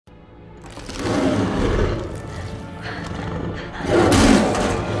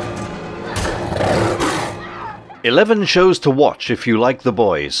11 shows to watch if you like The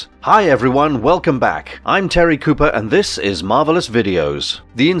Boys. Hi everyone, welcome back. I'm Terry Cooper and this is Marvelous Videos.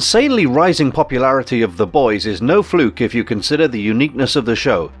 The insanely rising popularity of The Boys is no fluke if you consider the uniqueness of the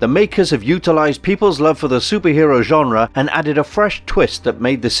show. The makers have utilized people's love for the superhero genre and added a fresh twist that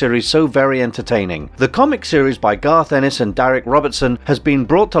made the series so very entertaining. The comic series by Garth Ennis and Derek Robertson has been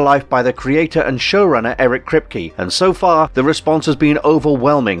brought to life by the creator and showrunner Eric Kripke, and so far the response has been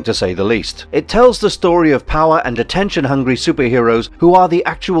overwhelming to say the least. It tells the story of power and attention-hungry superheroes who are the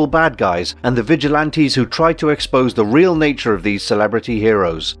actual bad guys and the vigilantes who try to expose the real nature of these celebrity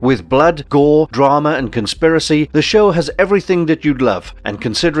heroes. With blood, gore, drama and conspiracy, the show has everything that you'd love, and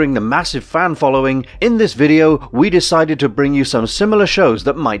considering the massive fan following, in this video we decided to bring you some similar shows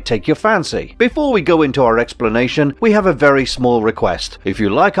that might take your fancy. Before we go into our explanation, we have a very small request. If you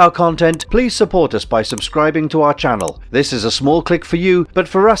like our content, please support us by subscribing to our channel. This is a small click for you, but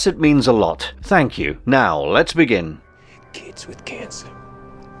for us it means a lot. Thank you. Now, let's begin. Kids with cancer.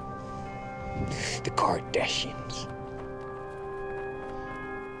 The Kardashians.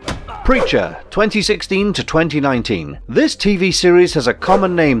 Preacher, 2016 to 2019. This TV series has a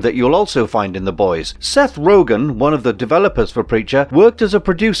common name that you'll also find in The Boys. Seth Rogen, one of the developers for Preacher, worked as a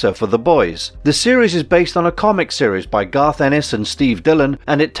producer for The Boys. The series is based on a comic series by Garth Ennis and Steve Dillon,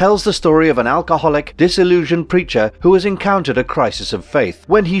 and it tells the story of an alcoholic, disillusioned preacher who has encountered a crisis of faith.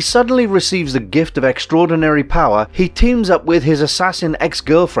 When he suddenly receives the gift of extraordinary power, he teams up with his assassin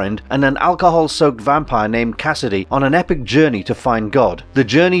ex-girlfriend and an alcohol-soaked vampire named Cassidy on an epic journey to find God. The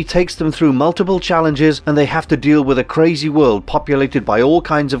journey takes them through multiple challenges and they have to deal with a crazy world populated by all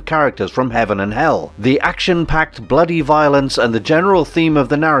kinds of characters from heaven and hell. The action-packed bloody violence and the general theme of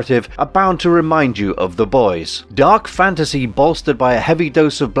the narrative are bound to remind you of The Boys. Dark fantasy bolstered by a heavy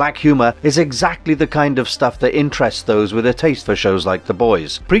dose of black humor is exactly the kind of stuff that interests those with a taste for shows like The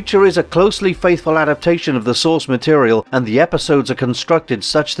Boys. Preacher is a closely faithful adaptation of the source material, and the episodes are constructed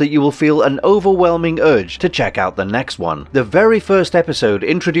such that you will feel an overwhelming urge to check out the next one. The very first episode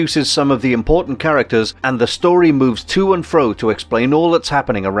introduces some of the important characters, and the story moves to and fro to explain all that's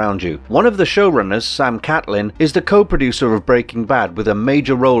happening around you. One of the showrunners, Sam Catlin, is the co-producer of Breaking Bad with a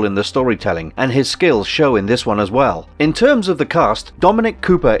major role in the storytelling, and his skills show in this one as well. In terms of the cast, Dominic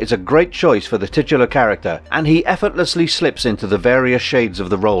Cooper is a great choice for the titular character, and he effortlessly slips into the various shades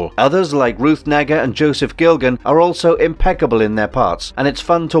of the role. Others like Ruth Negga and Joseph Gilgan are also impeccable in their parts, and it's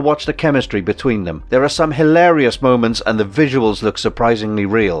fun to watch the chemistry between them. There are some hilarious moments and the visuals look surprisingly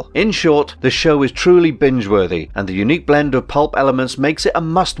real. In short, the show is truly binge-worthy, and the unique blend of pulp elements makes it a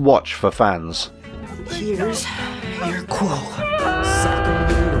must-watch for fans. Here's your quote.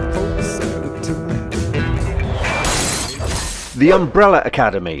 The Umbrella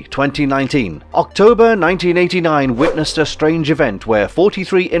Academy, 2019. October 1989 witnessed a strange event where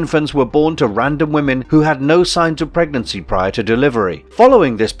 43 infants were born to random women who had no signs of pregnancy prior to delivery.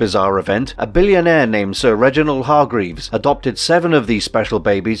 Following this bizarre event, a billionaire named Sir Reginald Hargreaves adopted 7 of these special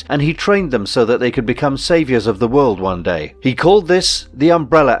babies, and he trained them so that they could become saviors of the world one day. He called this the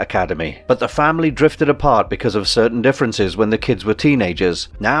Umbrella Academy, but the family drifted apart because of certain differences when the kids were teenagers.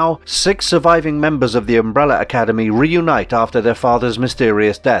 Now, 6 surviving members of the Umbrella Academy reunite after their father's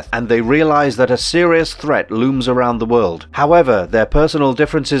mysterious death, and they realize that a serious threat looms around the world. However, their personal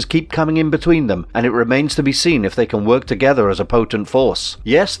differences keep coming in between them, and it remains to be seen if they can work together as a potent force.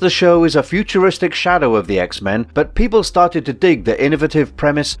 Yes, the show is a futuristic shadow of the X-Men, but people started to dig the innovative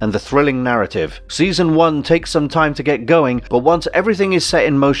premise and the thrilling narrative. Season 1 takes some time to get going, but once everything is set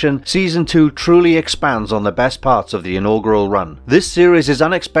in motion, Season 2 truly expands on the best parts of the inaugural run. This series is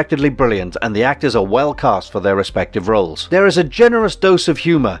unexpectedly brilliant, and the actors are well cast for their respective roles. There is a generous dose of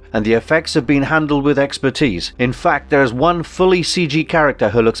humor, and the effects have been handled with expertise. In fact, there is one fully CG character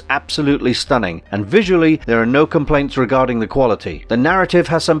who looks absolutely stunning, and visually there are no complaints regarding the quality. The narrative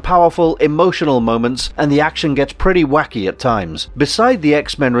has some powerful, emotional moments, and the action gets pretty wacky at times. Beside the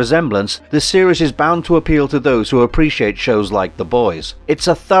X-Men resemblance, the series is bound to appeal to those who appreciate shows like The Boys. It's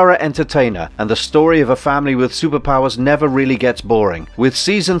a thorough entertainer, and the story of a family with superpowers never really gets boring. With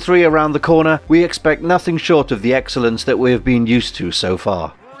Season 3 around the corner, we expect nothing short of the excellence that we have been used to so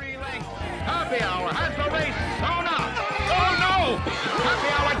far. Happy hour has the race sewn up. Oh no! Happy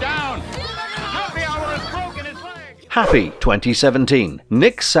hour down. Happy hour has broken his leg. Happy, 2017.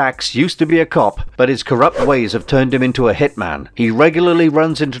 Nick Sachs used to be a cop, but his corrupt ways have turned him into a hitman. He regularly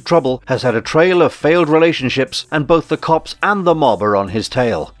runs into trouble, has had a trail of failed relationships, and both the cops and the mob are on his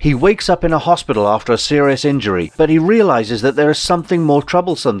tail. He wakes up in a hospital after a serious injury, but he realizes that there is something more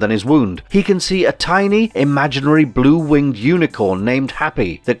troublesome than his wound. He can see a tiny, imaginary blue-winged unicorn named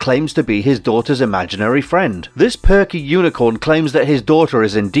Happy that claims to be his daughter's imaginary friend. This perky unicorn claims that his daughter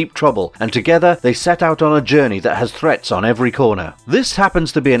is in deep trouble, and together they set out on a journey that has threats on every corner. This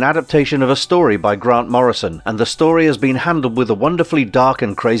happens to be an adaptation of a story by Grant Morrison, and the story has been handled with a wonderfully dark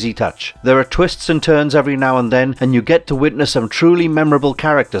and crazy touch. There are twists and turns every now and then, and you get to witness some truly memorable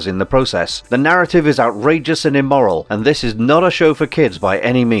characters in the process. The narrative is outrageous and immoral, and this is not a show for kids by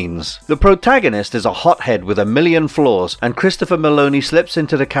any means. The protagonist is a hothead with a million flaws, and Christopher Meloni slips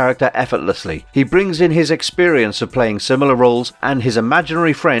into the character effortlessly. He brings in his experience of playing similar roles, and his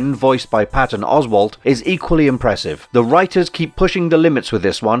imaginary friend, voiced by Patton Oswalt, is equally impressive. The writers keep pushing the limits with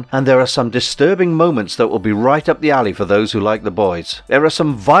this one, and there are some disturbing moments that will be right up the alley for those who like The Boys. There are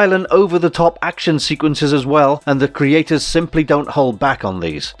some violent, over-the-top action sequences as well, and the creators simply don't hold back on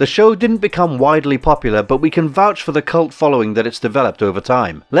these. The show didn't become widely popular, but we can vouch for the cult following that it's developed over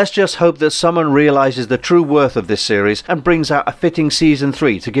time. Let's just hope that someone realizes the true worth of this series and brings out a fitting season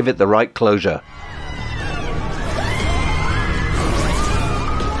 3 to give it the right closure.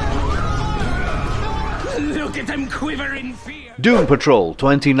 Look at them quiver in fear. Doom Patrol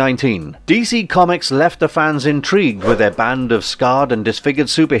 2019. DC Comics left the fans intrigued with their band of scarred and disfigured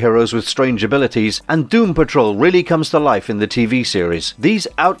superheroes with strange abilities, and Doom Patrol really comes to life in the TV series. These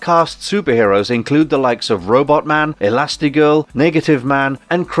outcast superheroes include the likes of Robot Man, Elastigirl, Negative Man,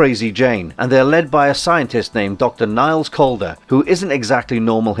 and Crazy Jane, and they're led by a scientist named Dr. Niles Calder, who isn't exactly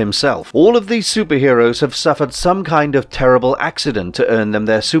normal himself. All of these superheroes have suffered some kind of terrible accident to earn them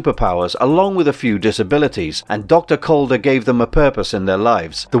their superpowers, along with a few disabilities, and Dr. Calder gave them a purpose in their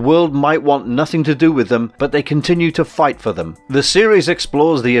lives. The world might want nothing to do with them, but they continue to fight for them. The series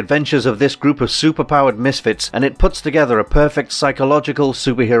explores the adventures of this group of superpowered misfits, and it puts together a perfect psychological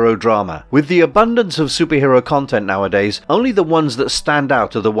superhero drama. With the abundance of superhero content nowadays, only the ones that stand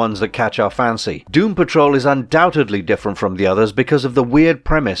out are the ones that catch our fancy. Doom Patrol is undoubtedly different from the others because of the weird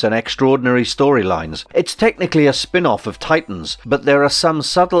premise and extraordinary storylines. It's technically a spin-off of Titans, but there are some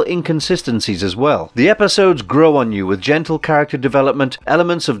subtle inconsistencies as well. The episodes grow on you with gentle character development,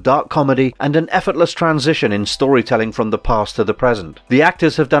 elements of dark comedy, and an effortless transition in storytelling from the past to the present. The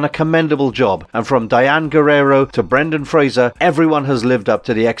actors have done a commendable job, and from Diane Guerrero to Brendan Fraser, everyone has lived up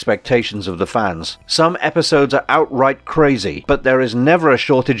to the expectations of the fans. Some episodes are outright crazy, but there is never a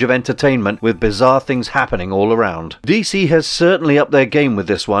shortage of entertainment with bizarre things happening all around. DC has certainly upped their game with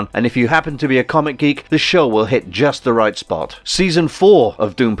this one, and if you happen to be a comic geek, the show will hit just the right spot. Season 4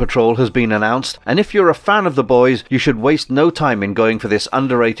 of Doom Patrol has been announced, and if you're a fan of The Boys, you should waste no time in going for this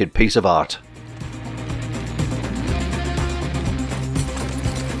underrated piece of art.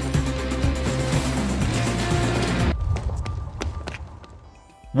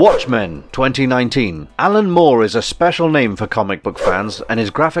 Watchmen 2019. Alan Moore is a special name for comic book fans, and his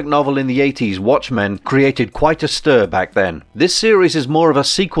graphic novel in the 80s, Watchmen, created quite a stir back then. This series is more of a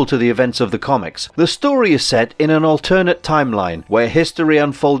sequel to the events of the comics. The story is set in an alternate timeline, where history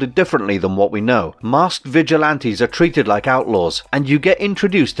unfolded differently than what we know. Masked vigilantes are treated like outlaws, and you get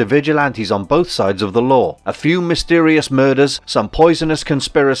introduced to vigilantes on both sides of the law. A few mysterious murders, some poisonous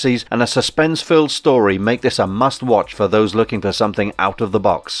conspiracies, and a suspense-filled story make this a must-watch for those looking for something out of the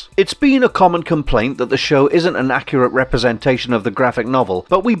box. It's been a common complaint that the show isn't an accurate representation of the graphic novel,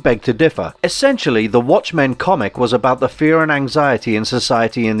 but we beg to differ. Essentially, the Watchmen comic was about the fear and anxiety in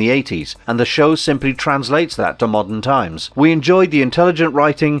society in the 80s, and the show simply translates that to modern times. We enjoyed the intelligent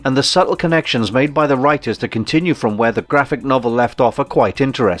writing, and the subtle connections made by the writers to continue from where the graphic novel left off are quite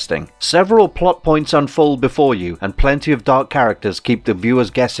interesting. Several plot points unfold before you, and plenty of dark characters keep the viewers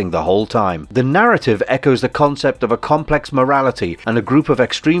guessing the whole time. The narrative echoes the concept of a complex morality, and a group of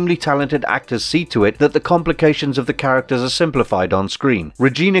extremely talented actors see to it that the complications of the characters are simplified on screen.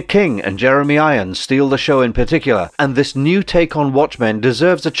 Regina King and Jeremy Irons steal the show in particular, and this new take on Watchmen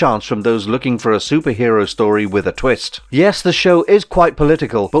deserves a chance from those looking for a superhero story with a twist. Yes, the show is quite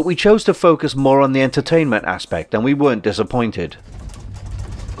political, but we chose to focus more on the entertainment aspect, and we weren't disappointed.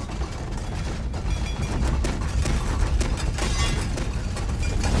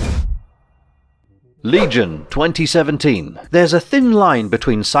 Legion 2017. There's a thin line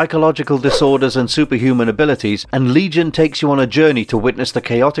between psychological disorders and superhuman abilities, and Legion takes you on a journey to witness the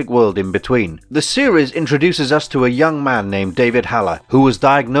chaotic world in between. The series introduces us to a young man named David Haller, who was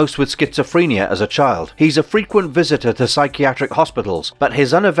diagnosed with schizophrenia as a child. He's a frequent visitor to psychiatric hospitals, but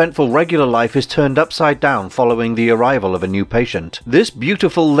his uneventful regular life is turned upside down following the arrival of a new patient. This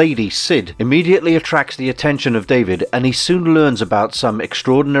beautiful lady, Sid, immediately attracts the attention of David, and he soon learns about some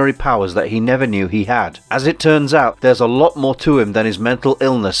extraordinary powers that he never knew he had. As it turns out, there's a lot more to him than his mental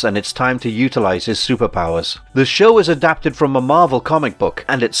illness, and it's time to utilize his superpowers. The show is adapted from a Marvel comic book,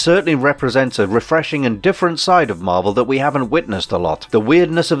 and it certainly represents a refreshing and different side of Marvel that we haven't witnessed a lot. The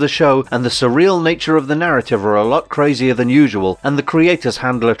weirdness of the show and the surreal nature of the narrative are a lot crazier than usual, and the creators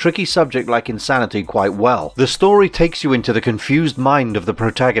handle a tricky subject like insanity quite well. The story takes you into the confused mind of the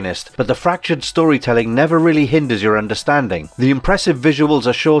protagonist, but the fractured storytelling never really hinders your understanding. The impressive visuals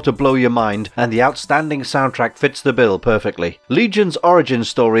are sure to blow your mind, and the outstanding soundtrack fits the bill perfectly. Legion's origin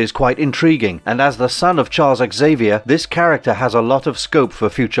story is quite intriguing, and as the son of Charles Xavier, this character has a lot of scope for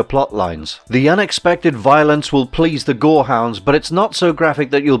future plot lines. The unexpected violence will please the gorehounds, but it's not so graphic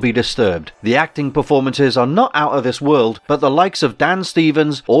that you'll be disturbed. The acting performances are not out of this world, but the likes of Dan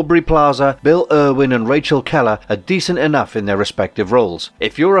Stevens, Aubrey Plaza, Bill Irwin and Rachel Keller are decent enough in their respective roles.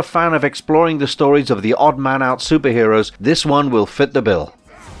 If you're a fan of exploring the stories of the odd man out superheroes, this one will fit the bill.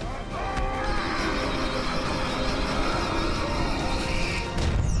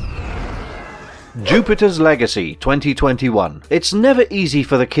 Jupiter's Legacy 2021. It's never easy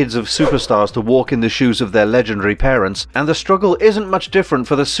for the kids of superstars to walk in the shoes of their legendary parents, and the struggle isn't much different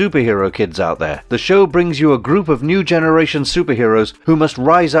for the superhero kids out there. The show brings you a group of new generation superheroes who must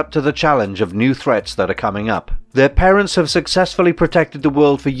rise up to the challenge of new threats that are coming up. Their parents have successfully protected the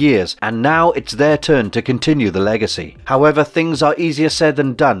world for years, and now it's their turn to continue the legacy. However, things are easier said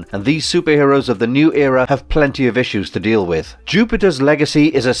than done, and these superheroes of the new era have plenty of issues to deal with. Jupiter's Legacy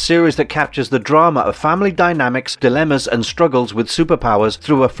is a series that captures the drama of family dynamics, dilemmas, and struggles with superpowers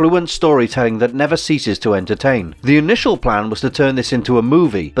through a fluent storytelling that never ceases to entertain. The initial plan was to turn this into a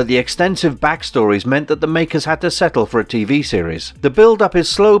movie, but the extensive backstories meant that the makers had to settle for a TV series. The build-up is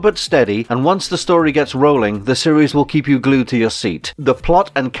slow but steady, and once the story gets rolling, the series will keep you glued to your seat. The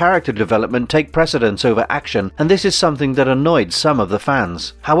plot and character development take precedence over action, and this is something that annoyed some of the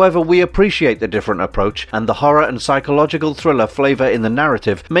fans. However, we appreciate the different approach, and the horror and psychological thriller flavor in the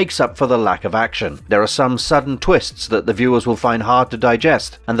narrative makes up for the lack of action. There are some sudden twists that the viewers will find hard to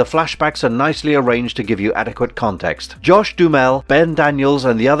digest, and the flashbacks are nicely arranged to give you adequate context. Josh Duhamel, Ben Daniels,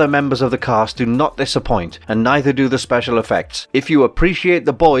 and the other members of the cast do not disappoint, and neither do the special effects. If you appreciate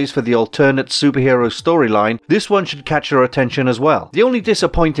The Boys for the alternate superhero storyline, this one should catch your attention as well. The only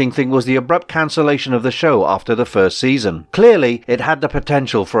disappointing thing was the abrupt cancellation of the show after the first season. Clearly, it had the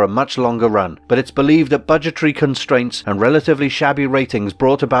potential for a much longer run, but it's believed that budgetary constraints and relatively shabby ratings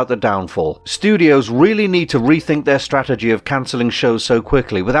brought about the downfall. Studios really need to rethink their strategy of cancelling shows so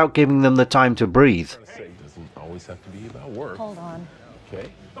quickly without giving them the time to breathe. It doesn't always have to be about work. Hold on.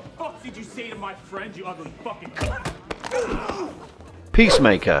 Okay. The fuck did you say to my friend, you ugly fucking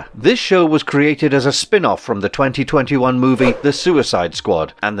Peacemaker. This show was created as a spin-off from the 2021 movie The Suicide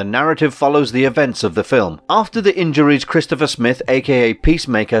Squad, and the narrative follows the events of the film. After the injuries Christopher Smith, aka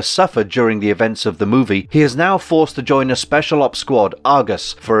Peacemaker, suffered during the events of the movie, he is now forced to join a special ops squad,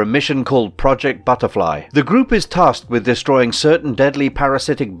 Argus, for a mission called Project Butterfly. The group is tasked with destroying certain deadly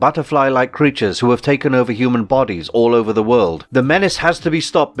parasitic butterfly-like creatures who have taken over human bodies all over the world. The menace has to be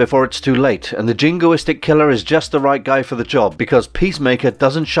stopped before it's too late, and the jingoistic killer is just the right guy for the job because Peacemaker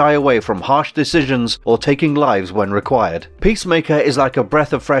doesn't shy away from harsh decisions or taking lives when required. Peacemaker is like a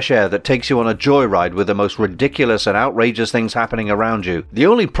breath of fresh air that takes you on a joyride with the most ridiculous and outrageous things happening around you. The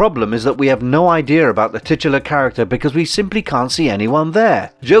only problem is that we have no idea about the titular character because we simply can't see anyone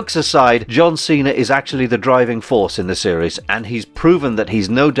there. Jokes aside, John Cena is actually the driving force in the series, and he's proven that he's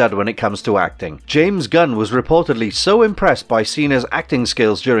no dud when it comes to acting. James Gunn was reportedly so impressed by Cena's acting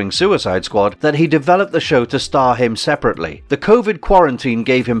skills during Suicide Squad that he developed the show to star him separately. The COVID quarantine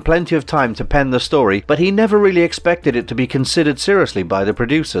gave him plenty of time to pen the story, but he never really expected it to be considered seriously by the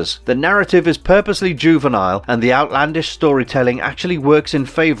producers. The narrative is purposely juvenile, and the outlandish storytelling actually works in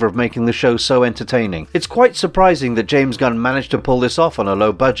favor of making the show so entertaining. It's quite surprising that James Gunn managed to pull this off on a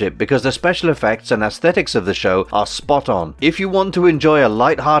low budget because the special effects and aesthetics of the show are spot on. If you want to enjoy a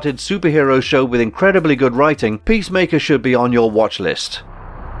light-hearted superhero show with incredibly good writing, Peacemaker should be on your watch list.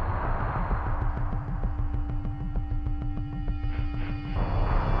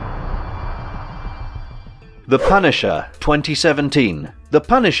 The Punisher 2017. The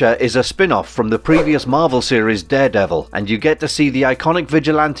Punisher is a spin-off from the previous Marvel series Daredevil, and you get to see the iconic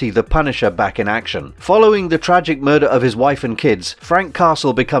vigilante The Punisher back in action. Following the tragic murder of his wife and kids, Frank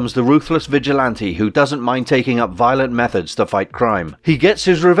Castle becomes the ruthless vigilante who doesn't mind taking up violent methods to fight crime. He gets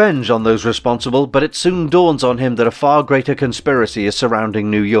his revenge on those responsible, but it soon dawns on him that a far greater conspiracy is surrounding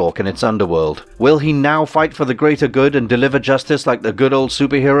New York and its underworld. Will he now fight for the greater good and deliver justice like the good old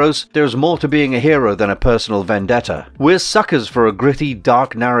superheroes? There's more to being a hero than a personal vendetta. We're suckers for a gritty,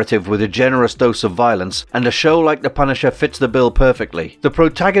 dark narrative with a generous dose of violence, and a show like The Punisher fits the bill perfectly. The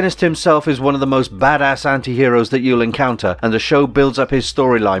protagonist himself is one of the most badass anti-heroes that you'll encounter, and the show builds up his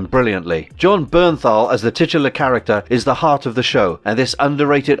storyline brilliantly. Jon Bernthal as the titular character is the heart of the show, and this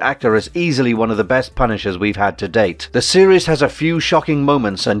underrated actor is easily one of the best Punishers we've had to date. The series has a few shocking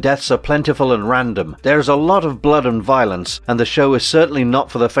moments, and deaths are plentiful and random. There's a lot of blood and violence, and the show is certainly not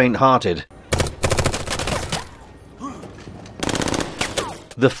for the faint-hearted.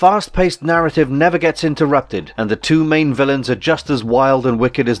 The fast-paced narrative never gets interrupted, and the two main villains are just as wild and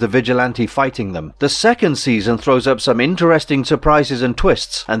wicked as the vigilante fighting them. The second season throws up some interesting surprises and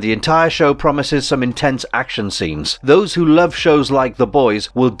twists, and the entire show promises some intense action scenes. Those who love shows like The Boys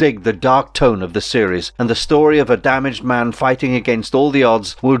will dig the dark tone of the series, and the story of a damaged man fighting against all the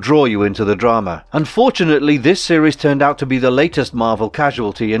odds will draw you into the drama. Unfortunately, this series turned out to be the latest Marvel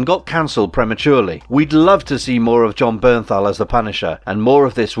casualty and got cancelled prematurely. We'd love to see more of Jon Bernthal as the Punisher, and more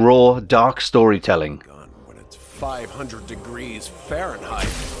of this raw, dark storytelling. When it's 500 degrees Fahrenheit.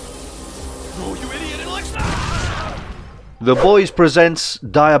 Oh, you idiot! It looks... The Boys presents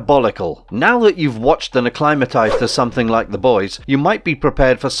Diabolical. Now that you've watched and acclimatized to something like The Boys, you might be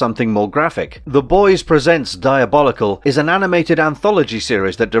prepared for something more graphic. The Boys presents Diabolical is an animated anthology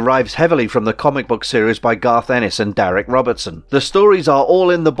series that derives heavily from the comic book series by Garth Ennis and Derek Robertson. The stories are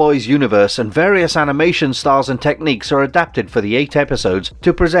all in the Boys universe, and various animation styles and techniques are adapted for the 8 episodes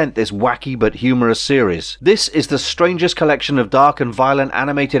to present this wacky but humorous series. This is the strangest collection of dark and violent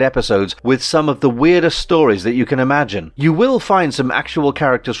animated episodes with some of the weirdest stories that you can imagine. You will find some actual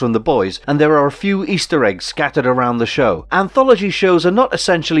characters from The Boys, and there are a few Easter eggs scattered around the show. Anthology shows are not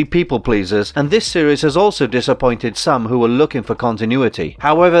essentially people pleasers, and this series has also disappointed some who are looking for continuity.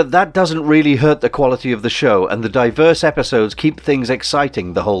 However, that doesn't really hurt the quality of the show, and the diverse episodes keep things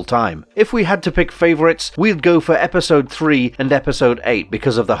exciting the whole time. If we had to pick favourites, we'd go for episode 3 and episode 8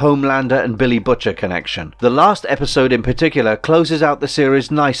 because of the Homelander and Billy Butcher connection. The last episode in particular closes out the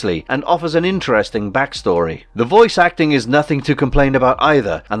series nicely and offers an interesting backstory. The voice acting is nothing to complain about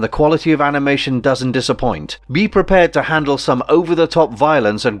either, and the quality of animation doesn't disappoint. Be prepared to handle some over-the-top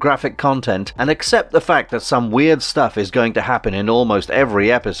violence and graphic content, and accept the fact that some weird stuff is going to happen in almost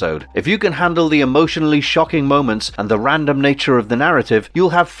every episode. If you can handle the emotionally shocking moments and the random nature of the narrative, you'll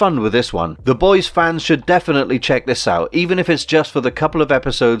have fun with this one. The Boys fans should definitely check this out, even if it's just for the couple of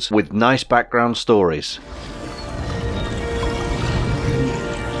episodes with nice background stories.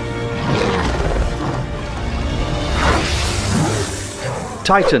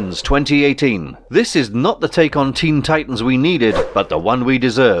 Titans 2018. This is not the take on Teen Titans we needed, but the one we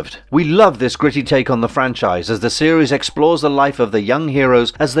deserved. We love this gritty take on the franchise as the series explores the life of the young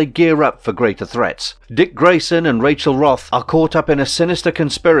heroes as they gear up for greater threats. Dick Grayson and Rachel Roth are caught up in a sinister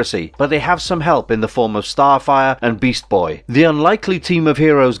conspiracy, but they have some help in the form of Starfire and Beast Boy. The unlikely team of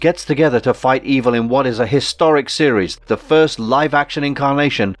heroes gets together to fight evil in what is a historic series, the first live-action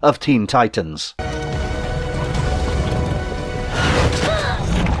incarnation of Teen Titans.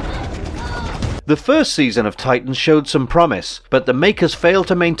 The first season of Titans showed some promise, but the makers failed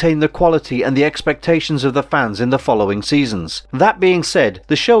to maintain the quality and the expectations of the fans in the following seasons. That being said,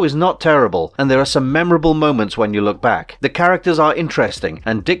 the show is not terrible, and there are some memorable moments when you look back. The characters are interesting,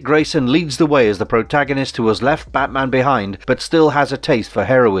 and Dick Grayson leads the way as the protagonist who has left Batman behind, but still has a taste for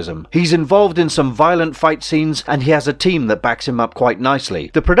heroism. He's involved in some violent fight scenes, and he has a team that backs him up quite nicely.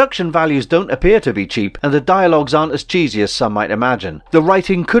 The production values don't appear to be cheap, and the dialogues aren't as cheesy as some might imagine. The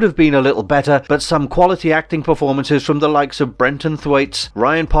writing could have been a little better, but some quality acting performances from the likes of Brenton Thwaites,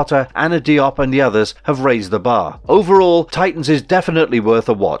 Ryan Potter, Anna Diop and the others have raised the bar. Overall, Titans is definitely worth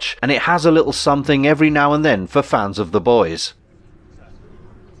a watch, and it has a little something every now and then for fans of The Boys.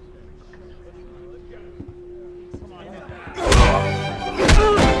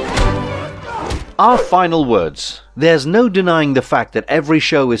 Our final words. There's no denying the fact that every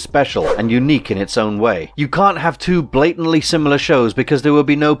show is special and unique in its own way. You can't have two blatantly similar shows because there would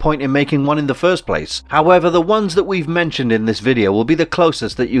be no point in making one in the first place. However, the ones that we've mentioned in this video will be the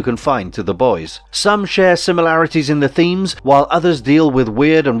closest that you can find to The Boys. Some share similarities in the themes, while others deal with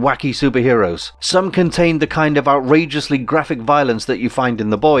weird and wacky superheroes. Some contain the kind of outrageously graphic violence that you find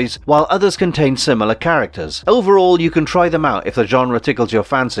in The Boys, while others contain similar characters. Overall, you can try them out if the genre tickles your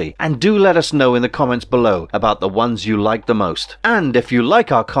fancy, and do let us know in the comments below about the ones you like the most. And if you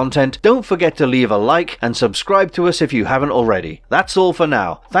like our content, don't forget to leave a like and subscribe to us if you haven't already. That's all for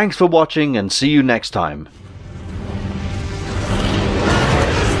now. Thanks for watching and see you next time.